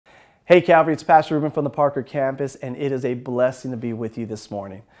Hey Calvary, it's Pastor Ruben from the Parker campus, and it is a blessing to be with you this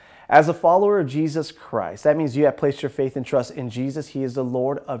morning. As a follower of Jesus Christ, that means you have placed your faith and trust in Jesus. He is the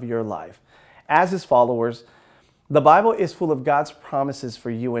Lord of your life. As His followers, the Bible is full of God's promises for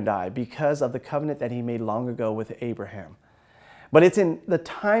you and I because of the covenant that He made long ago with Abraham. But it's in the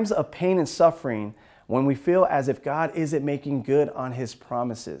times of pain and suffering when we feel as if God isn't making good on His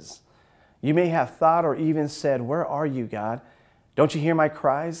promises. You may have thought or even said, "Where are you, God? Don't you hear my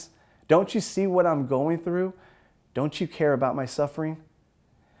cries? Don't you see what I'm going through? Don't you care about my suffering?"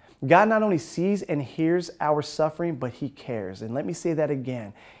 God not only sees and hears our suffering, but He cares. And let me say that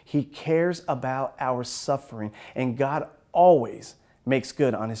again. He cares about our suffering, and God always makes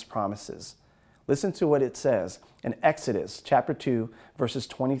good on His promises. Listen to what it says in Exodus chapter 2, verses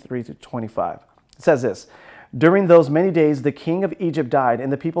 23 to 25. It says this: "During those many days, the king of Egypt died, and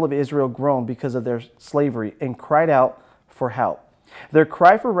the people of Israel groaned because of their slavery and cried out for help. Their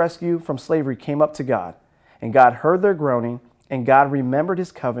cry for rescue from slavery came up to God, and God heard their groaning, and God remembered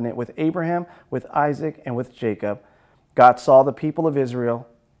His covenant with Abraham, with Isaac, and with Jacob. God saw the people of Israel,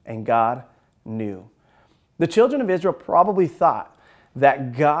 and God knew." The children of Israel probably thought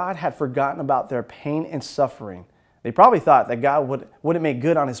that God had forgotten about their pain and suffering. They probably thought that God wouldn't make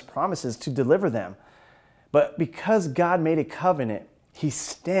good on His promises to deliver them. But because God made a covenant, He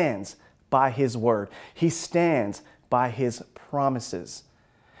stands by His word. He stands by His promises.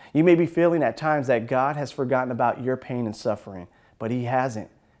 You may be feeling at times that God has forgotten about your pain and suffering, but He hasn't,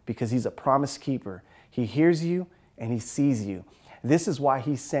 because He's a promise keeper. He hears you and He sees you. This is why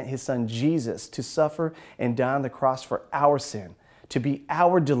He sent His Son Jesus to suffer and die on the cross for our sin, to be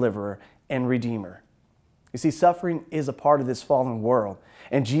our deliverer and redeemer. You see, suffering is a part of this fallen world,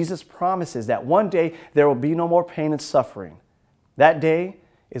 and Jesus promises that one day there will be no more pain and suffering. That day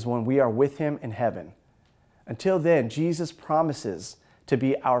is when we are with Him in heaven. Until then, Jesus promises to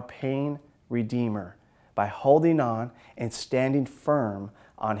be our pain redeemer by holding on and standing firm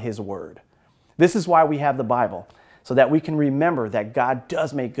on His word. This is why we have the Bible, so that we can remember that God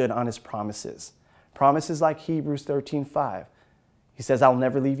does make good on His promises. Promises like Hebrews 13:5. He says, "I'll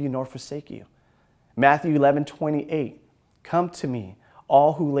never leave you nor forsake you." Matthew 11:28. "Come to me,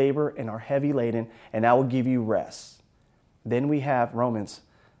 all who labor and are heavy laden, and I will give you rest." Then we have Romans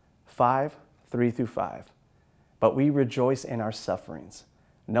 5:3-5. "But we rejoice in our sufferings,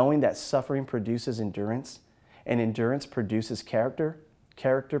 knowing that suffering produces endurance, and endurance produces character,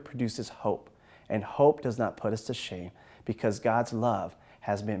 character produces hope, and hope does not put us to shame, because God's love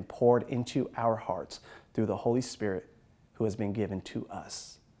has been poured into our hearts through the Holy Spirit who has been given to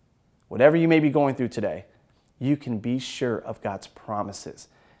us." Whatever you may be going through today, you can be sure of God's promises,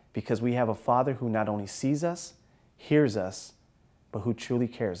 because we have a Father who not only sees us, hears us, but who truly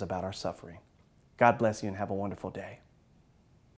cares about our suffering. God bless you and have a wonderful day.